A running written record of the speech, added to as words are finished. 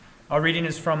Our reading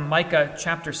is from Micah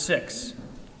chapter 6,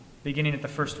 beginning at the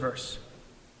first verse.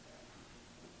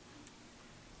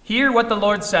 Hear what the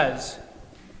Lord says.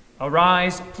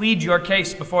 Arise, plead your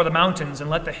case before the mountains, and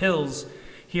let the hills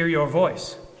hear your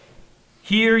voice.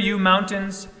 Hear, you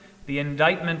mountains, the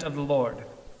indictment of the Lord,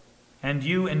 and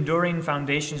you enduring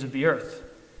foundations of the earth.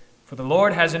 For the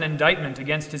Lord has an indictment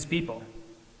against his people,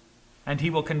 and he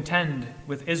will contend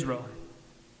with Israel.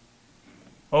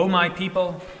 O my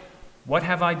people, what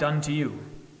have I done to you?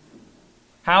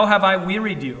 How have I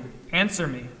wearied you? Answer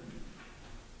me.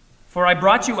 For I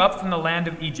brought you up from the land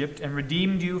of Egypt and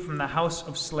redeemed you from the house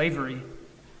of slavery.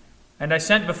 And I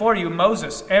sent before you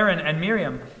Moses, Aaron, and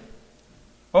Miriam.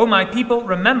 O my people,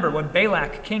 remember what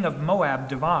Balak, king of Moab,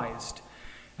 devised,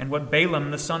 and what Balaam,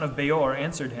 the son of Beor,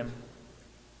 answered him,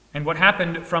 and what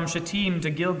happened from Shittim to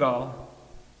Gilgal,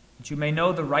 that you may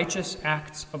know the righteous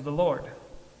acts of the Lord.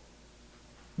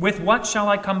 With what shall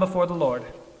I come before the Lord,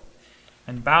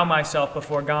 and bow myself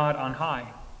before God on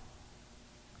high?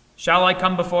 Shall I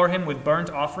come before him with burnt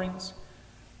offerings,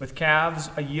 with calves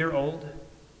a year old?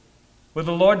 Will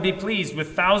the Lord be pleased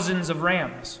with thousands of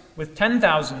rams, with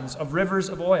 10,000s of rivers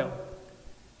of oil?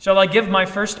 Shall I give my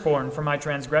firstborn for my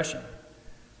transgression,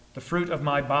 the fruit of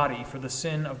my body for the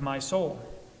sin of my soul?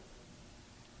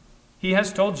 He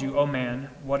has told you, O man,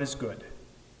 what is good.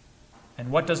 And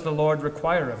what does the Lord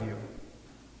require of you?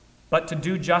 But to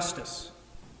do justice,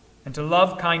 and to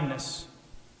love kindness,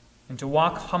 and to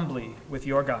walk humbly with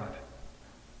your God.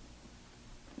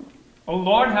 O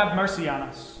Lord, have mercy on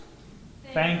us.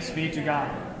 Thanks be to God.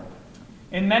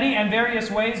 In many and various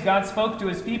ways God spoke to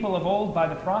his people of old by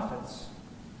the prophets.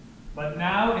 But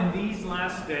now in these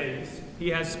last days he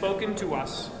has spoken to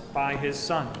us by his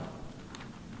Son.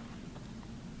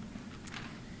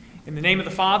 In the name of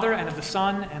the Father, and of the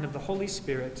Son, and of the Holy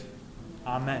Spirit.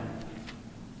 Amen.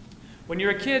 When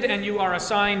you're a kid and you are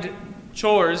assigned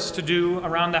chores to do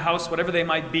around the house, whatever they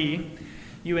might be,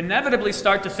 you inevitably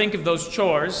start to think of those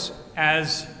chores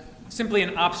as simply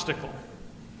an obstacle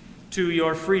to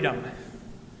your freedom.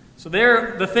 So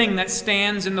they're the thing that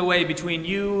stands in the way between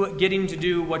you getting to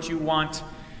do what you want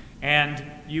and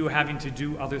you having to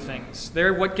do other things.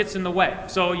 They're what gets in the way.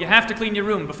 So you have to clean your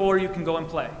room before you can go and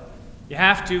play. You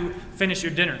have to finish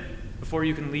your dinner before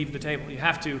you can leave the table. You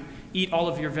have to eat all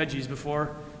of your veggies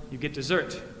before you get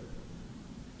dessert.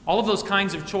 All of those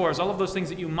kinds of chores, all of those things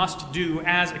that you must do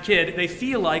as a kid, they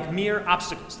feel like mere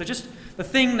obstacles. They're just the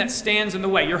thing that stands in the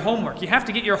way. Your homework. You have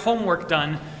to get your homework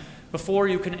done before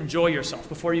you can enjoy yourself,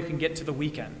 before you can get to the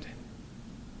weekend.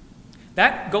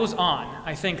 That goes on,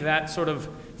 I think, that sort of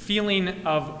feeling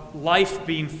of life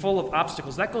being full of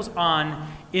obstacles, that goes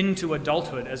on into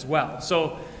adulthood as well.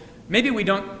 So maybe we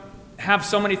don't have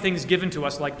so many things given to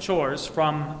us like chores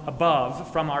from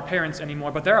above, from our parents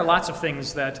anymore, but there are lots of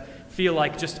things that feel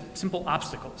like just simple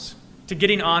obstacles to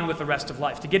getting on with the rest of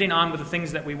life, to getting on with the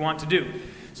things that we want to do.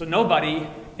 So nobody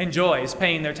enjoys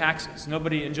paying their taxes.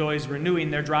 Nobody enjoys renewing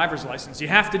their driver's license. You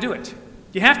have to do it.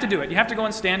 You have to do it. You have to go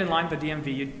and stand in line at the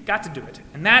DMV. You've got to do it.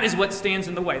 And that is what stands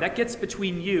in the way. That gets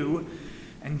between you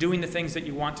and doing the things that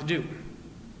you want to do.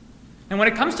 And when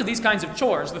it comes to these kinds of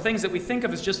chores, the things that we think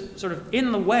of as just sort of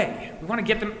in the way, we want to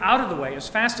get them out of the way as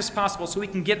fast as possible so we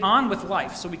can get on with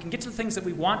life, so we can get to the things that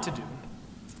we want to do.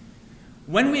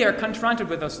 When we are confronted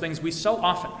with those things, we so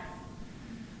often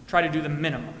try to do the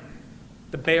minimum,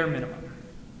 the bare minimum,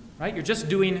 right? You're just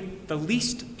doing the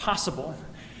least possible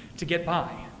to get by.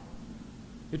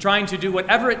 You're trying to do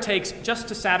whatever it takes just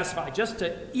to satisfy, just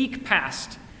to eke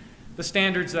past the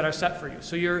standards that are set for you.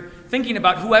 So you're thinking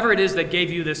about whoever it is that gave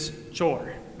you this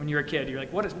chore when you were a kid. You're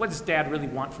like, what does Dad really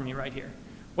want from me right here?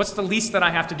 What's the least that I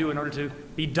have to do in order to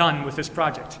be done with this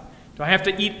project? Do I have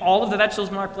to eat all of the vegetables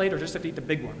on our plate, or just have to eat the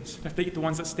big ones? Do I have to eat the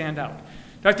ones that stand out? Do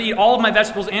I have to eat all of my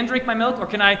vegetables and drink my milk, or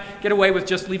can I get away with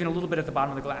just leaving a little bit at the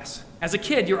bottom of the glass? As a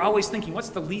kid, you're always thinking, what's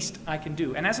the least I can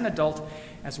do? And as an adult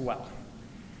as well.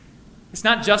 It's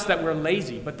not just that we're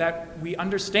lazy, but that we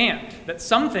understand that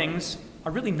some things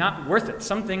are really not worth it.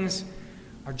 Some things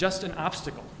are just an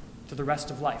obstacle to the rest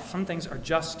of life. Some things are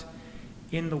just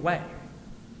in the way.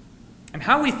 And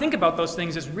how we think about those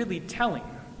things is really telling,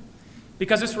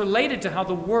 because it's related to how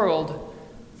the world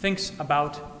thinks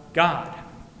about God.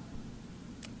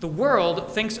 The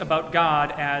world thinks about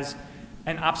God as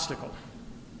an obstacle.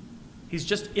 He's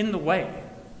just in the way.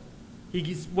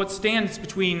 He's what stands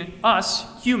between us,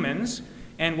 humans,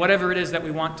 and whatever it is that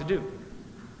we want to do.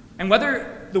 And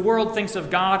whether the world thinks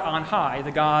of God on high,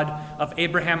 the God of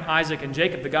Abraham, Isaac, and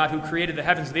Jacob, the God who created the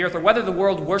heavens and the earth, or whether the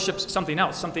world worships something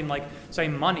else, something like, say,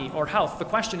 money or health, the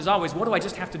question is always, what do I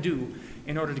just have to do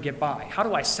in order to get by? How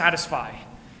do I satisfy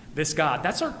this God.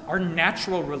 That's our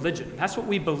natural religion. That's what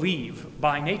we believe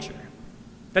by nature.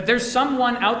 That there's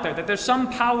someone out there, that there's some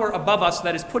power above us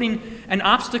that is putting an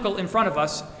obstacle in front of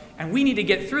us, and we need to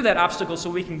get through that obstacle so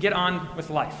we can get on with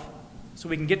life, so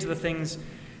we can get to the things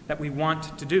that we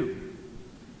want to do.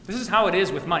 This is how it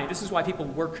is with money. This is why people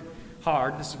work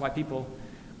hard. This is why people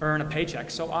earn a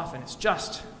paycheck so often. It's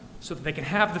just so that they can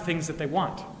have the things that they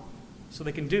want, so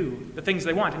they can do the things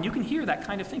they want. And you can hear that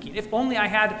kind of thinking. If only I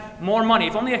had more money,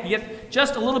 if only I could get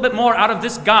just a little bit more out of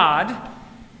this God,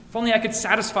 if only I could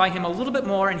satisfy him a little bit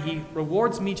more and he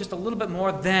rewards me just a little bit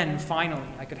more, then finally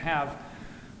I could have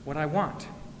what I want.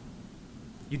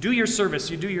 You do your service,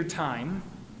 you do your time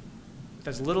with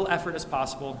as little effort as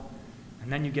possible,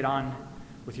 and then you get on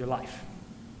with your life.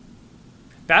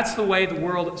 That's the way the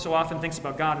world so often thinks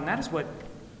about God, and that is what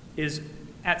is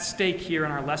at stake here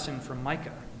in our lesson from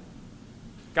Micah.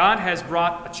 God has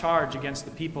brought a charge against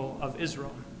the people of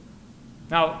Israel.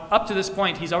 Now, up to this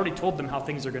point, he's already told them how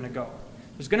things are going to go.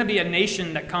 There's going to be a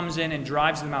nation that comes in and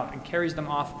drives them out and carries them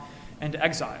off into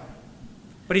exile.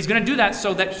 But he's going to do that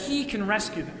so that he can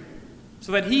rescue them,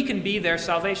 so that he can be their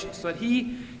salvation, so that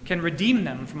he can redeem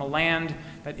them from a land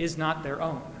that is not their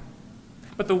own.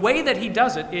 But the way that he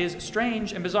does it is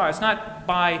strange and bizarre. It's not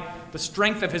by the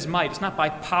strength of his might. It's not by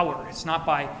power. It's not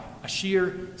by a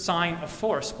sheer sign of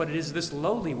force, but it is this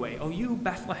lowly way. O you,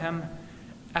 Bethlehem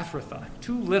Ephrathah,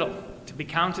 too little to be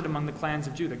counted among the clans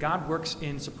of Judah. God works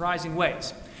in surprising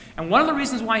ways. And one of the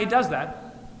reasons why he does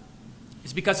that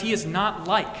is because he is not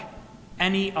like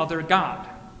any other God.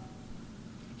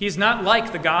 He is not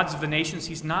like the gods of the nations.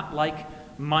 He's not like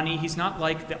money. He's not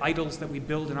like the idols that we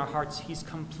build in our hearts. He's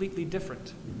completely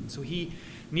different. So he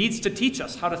needs to teach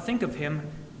us how to think of him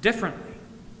differently.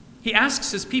 He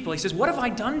asks his people, he says, what have I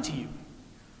done to you?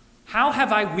 How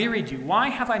have I wearied you? Why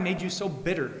have I made you so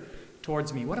bitter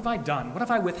towards me? What have I done? What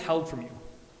have I withheld from you?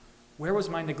 Where was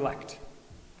my neglect?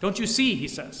 Don't you see, he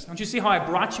says, don't you see how I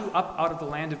brought you up out of the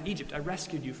land of Egypt? I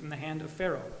rescued you from the hand of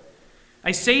Pharaoh.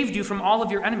 I saved you from all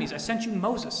of your enemies. I sent you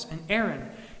Moses and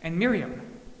Aaron and Miriam.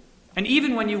 And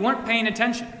even when you weren't paying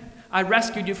attention, I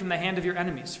rescued you from the hand of your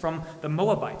enemies, from the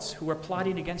Moabites who were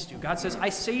plotting against you. God says, I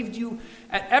saved you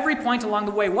at every point along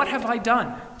the way. What have I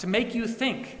done to make you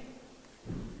think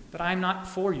that I am not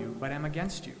for you, but am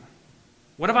against you?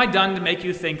 What have I done to make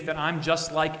you think that I'm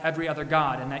just like every other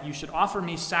God and that you should offer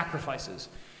me sacrifices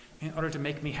in order to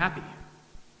make me happy?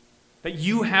 That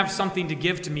you have something to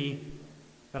give to me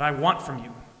that I want from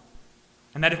you,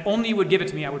 and that if only you would give it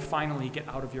to me, I would finally get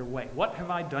out of your way. What have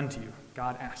I done to you?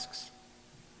 God asks.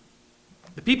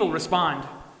 The people respond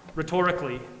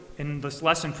rhetorically in this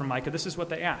lesson from Micah. This is what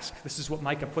they ask. This is what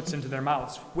Micah puts into their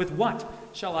mouths. With what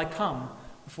shall I come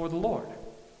before the Lord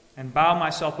and bow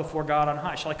myself before God on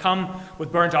high? Shall I come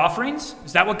with burnt offerings?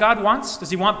 Is that what God wants? Does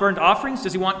he want burnt offerings?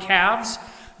 Does he want calves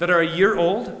that are a year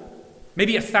old?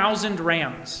 Maybe 1,000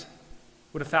 rams.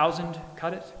 Would 1,000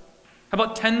 cut it? How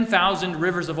about 10,000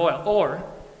 rivers of oil? Or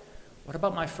what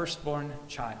about my firstborn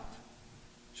child?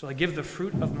 Shall I give the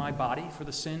fruit of my body for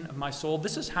the sin of my soul?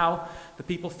 This is how the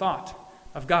people thought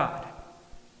of God.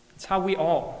 It's how we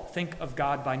all think of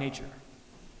God by nature.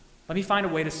 Let me find a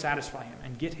way to satisfy him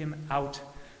and get him out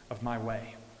of my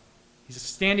way. He's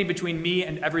standing between me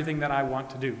and everything that I want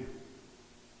to do.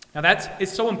 Now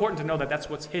it's so important to know that that's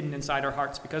what's hidden inside our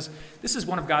hearts, because this is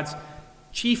one of God's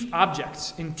chief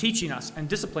objects in teaching us and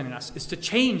disciplining us, is to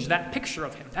change that picture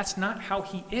of him. That's not how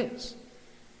he is.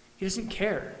 He doesn't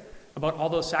care about all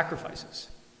those sacrifices.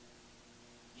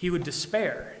 He would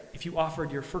despair if you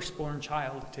offered your firstborn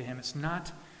child to him. It's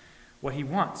not what he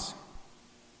wants.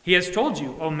 He has told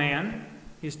you, O man,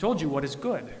 he has told you what is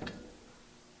good: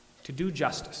 to do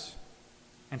justice,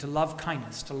 and to love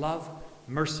kindness, to love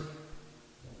mercy,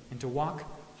 and to walk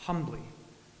humbly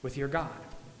with your God.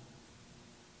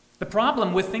 The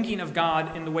problem with thinking of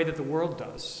God in the way that the world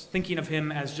does, thinking of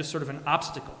him as just sort of an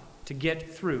obstacle to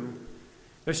get through,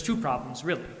 there's two problems,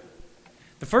 really.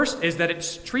 The first is that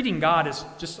it's treating God as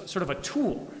just sort of a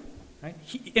tool. Right?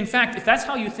 In fact, if that's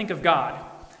how you think of God,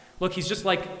 look, he's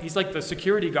like the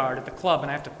security guard at the club, and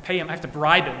I have to pay him, I have to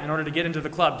bribe him in order to get into the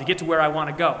club, to get to where I want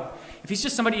to go. If he's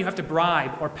just somebody you have to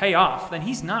bribe or pay off, then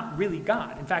he's not really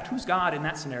God. In fact, who's God in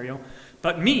that scenario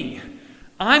but me?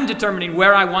 I'm determining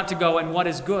where I want to go and what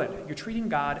is good. You're treating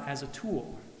God as a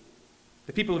tool.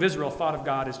 The people of Israel thought of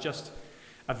God as just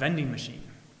a vending machine.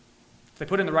 If they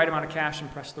put in the right amount of cash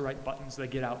and press the right buttons, they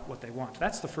get out what they want.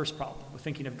 That's the first problem with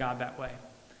thinking of God that way.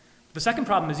 The second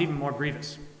problem is even more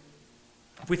grievous.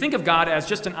 If we think of God as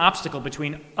just an obstacle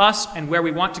between us and where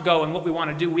we want to go and what we want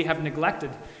to do, we have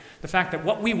neglected the fact that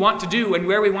what we want to do and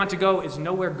where we want to go is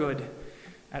nowhere good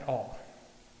at all.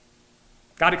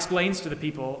 God explains to the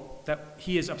people that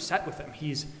he is upset with them.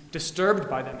 He's disturbed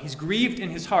by them. He's grieved in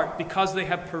his heart because they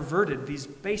have perverted these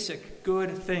basic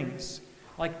good things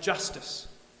like justice.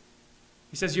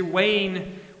 He says you're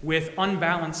weighing with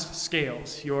unbalanced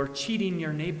scales. You're cheating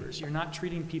your neighbors. You're not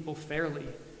treating people fairly.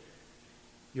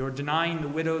 You're denying the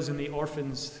widows and the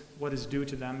orphans what is due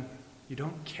to them. You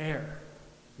don't care.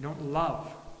 You don't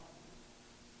love.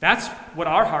 That's what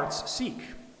our hearts seek,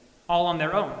 all on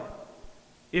their own.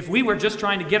 If we were just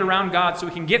trying to get around God so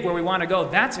we can get where we want to go,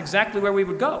 that's exactly where we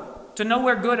would go. To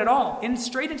nowhere good at all.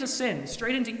 Straight into sin,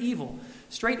 straight into evil,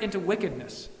 straight into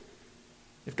wickedness.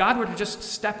 If God were to just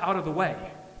step out of the way,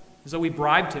 as though we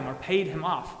bribed him or paid him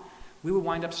off, we would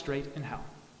wind up straight in hell.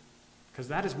 Because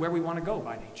that is where we want to go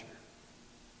by nature.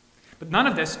 But none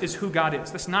of this is who God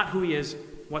is. That's not who he is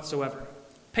whatsoever.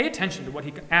 Pay attention to what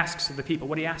he asks of the people,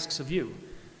 what he asks of you.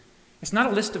 It's not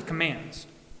a list of commands.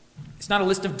 It's not a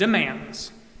list of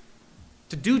demands.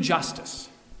 To do justice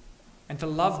and to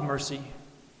love mercy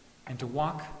and to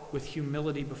walk with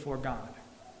humility before God.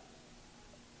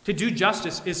 To do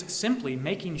justice is simply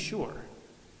making sure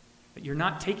that you're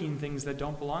not taking things that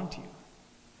don't belong to you.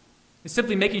 It's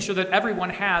simply making sure that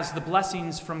everyone has the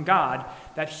blessings from God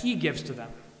that he gives to them.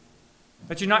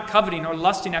 That you're not coveting or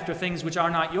lusting after things which are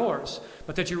not yours,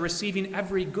 but that you're receiving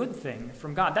every good thing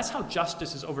from God. That's how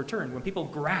justice is overturned, when people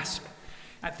grasp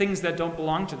at things that don't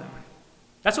belong to them.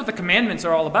 That's what the commandments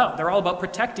are all about. They're all about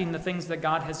protecting the things that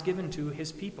God has given to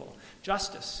his people.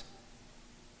 Justice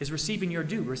is receiving your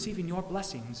due, receiving your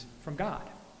blessings from God,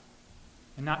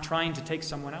 and not trying to take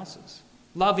someone else's.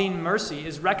 Loving mercy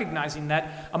is recognizing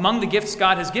that among the gifts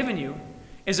God has given you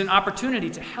is an opportunity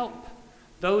to help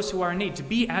those who are in need, to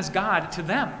be as God to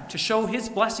them, to show his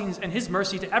blessings and his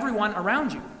mercy to everyone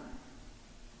around you.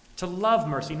 To love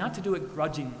mercy, not to do it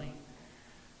grudgingly,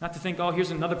 not to think, oh,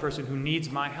 here's another person who needs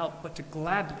my help, but to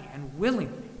gladly and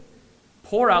willingly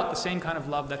pour out the same kind of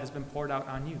love that has been poured out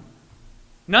on you.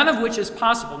 None of which is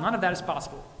possible, none of that is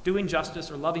possible. Doing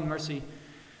justice or loving mercy,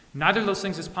 neither of those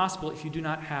things is possible if you do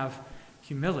not have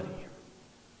humility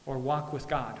or walk with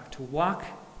God. To walk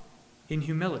in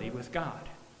humility with God.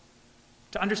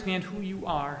 To understand who you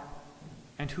are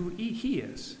and who he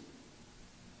is.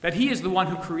 That he is the one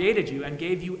who created you and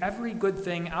gave you every good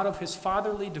thing out of his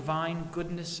fatherly, divine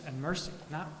goodness and mercy.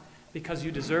 Not because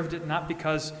you deserved it, not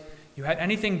because you had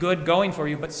anything good going for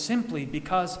you, but simply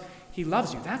because he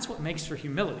loves you. That's what makes for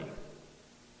humility.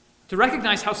 To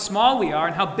recognize how small we are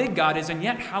and how big God is, and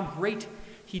yet how great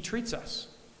he treats us.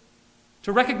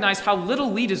 To recognize how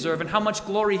little we deserve and how much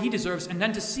glory he deserves, and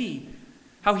then to see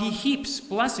how he heaps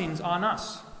blessings on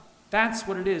us. That's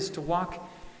what it is to walk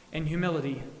in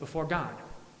humility before God.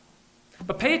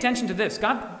 But pay attention to this.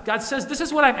 God says, this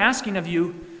is what I'm asking of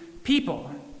you, people.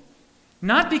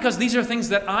 Not because these are things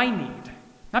that I need.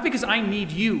 Not because I need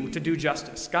you to do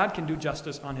justice. God can do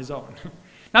justice on his own.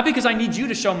 Not because I need you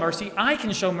to show mercy. I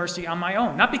can show mercy on my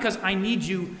own. Not because I need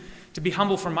you to be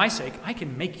humble for my sake. I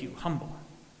can make you humble.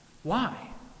 Why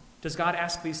does God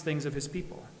ask these things of his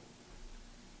people?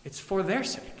 It's for their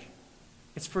sake.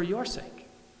 It's for your sake.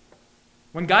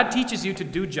 When God teaches you to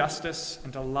do justice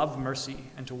and to love mercy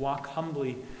and to walk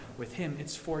humbly with him,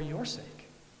 it's for your sake.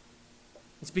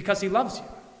 It's because he loves you.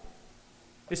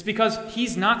 It's because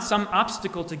he's not some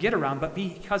obstacle to get around, but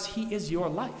because he is your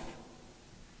life.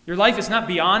 Your life is not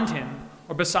beyond him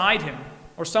or beside him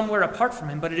or somewhere apart from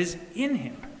him, but it is in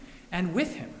him and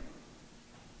with him.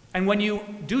 And when you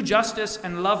do justice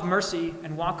and love mercy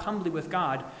and walk humbly with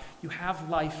God, you have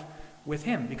life with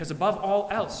him, because above all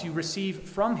else, you receive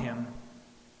from him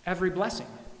every blessing.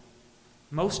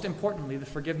 Most importantly, the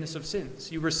forgiveness of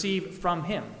sins. You receive from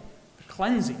him the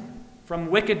cleansing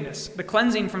from wickedness, the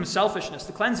cleansing from selfishness,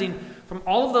 the cleansing from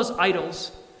all of those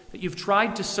idols that you've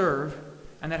tried to serve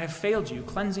and that have failed you,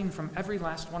 cleansing from every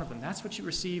last one of them. That's what you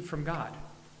receive from God.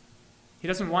 He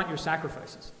doesn't want your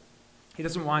sacrifices. He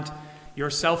doesn't want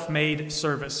your self-made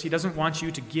service. He doesn't want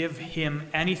you to give him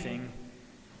anything.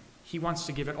 He wants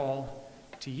to give it all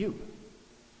to you.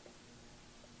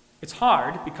 It's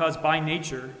hard because by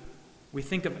nature, we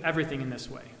think of everything in this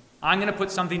way. I'm going to put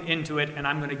something into it and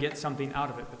I'm going to get something out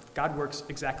of it. But God works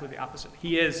exactly the opposite.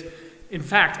 He is, in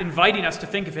fact, inviting us to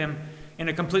think of him in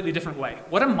a completely different way.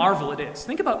 What a marvel it is.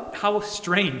 Think about how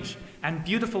strange and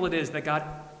beautiful it is that God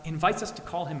invites us to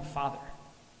call him Father.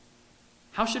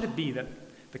 How should it be that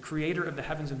the creator of the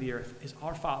heavens and the earth is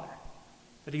our Father?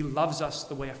 That he loves us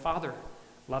the way a father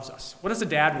loves us. What does a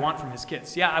dad want from his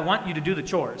kids? Yeah, I want you to do the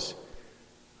chores.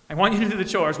 I want you to do the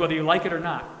chores, whether you like it or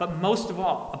not. But most of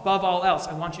all, above all else,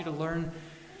 I want you to learn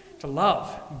to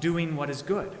love doing what is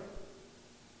good.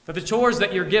 That the chores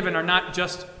that you're given are not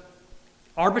just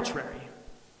arbitrary.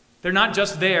 They're not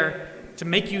just there to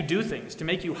make you do things, to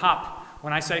make you hop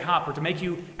when I say hop, or to make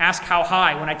you ask how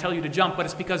high when I tell you to jump, but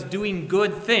it's because doing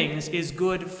good things is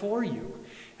good for you.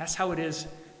 That's how it is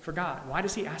for God. Why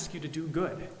does he ask you to do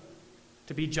good?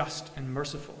 To be just and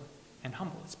merciful and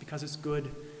humble. It's because it's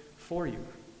good for you.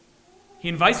 He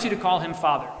invites you to call him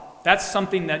Father. That's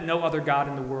something that no other God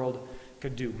in the world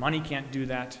could do. Money can't do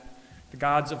that. The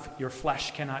gods of your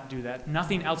flesh cannot do that.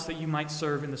 Nothing else that you might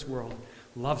serve in this world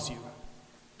loves you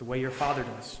the way your Father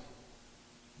does.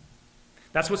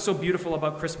 That's what's so beautiful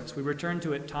about Christmas. We return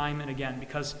to it time and again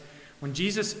because when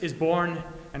Jesus is born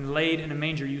and laid in a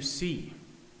manger, you see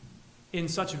in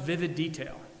such vivid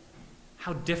detail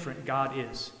how different God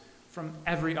is from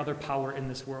every other power in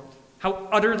this world. How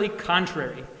utterly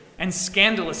contrary and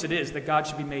scandalous it is that God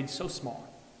should be made so small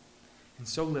and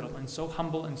so little and so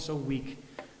humble and so weak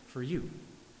for you.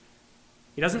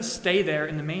 He doesn't stay there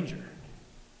in the manger.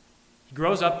 He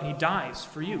grows up and he dies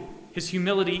for you. His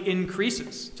humility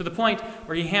increases to the point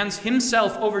where he hands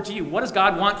himself over to you. What does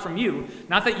God want from you?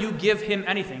 Not that you give him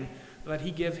anything, but that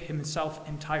he give himself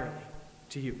entirely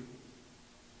to you.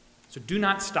 So do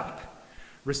not stop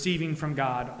receiving from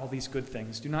God all these good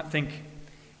things. Do not think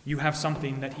you have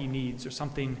something that he needs or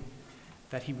something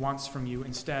that he wants from you.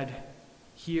 Instead,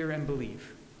 hear and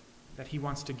believe that he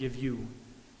wants to give you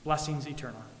blessings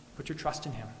eternal. Put your trust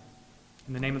in him.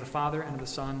 In the name of the Father, and of the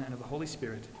Son, and of the Holy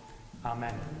Spirit.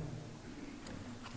 Amen.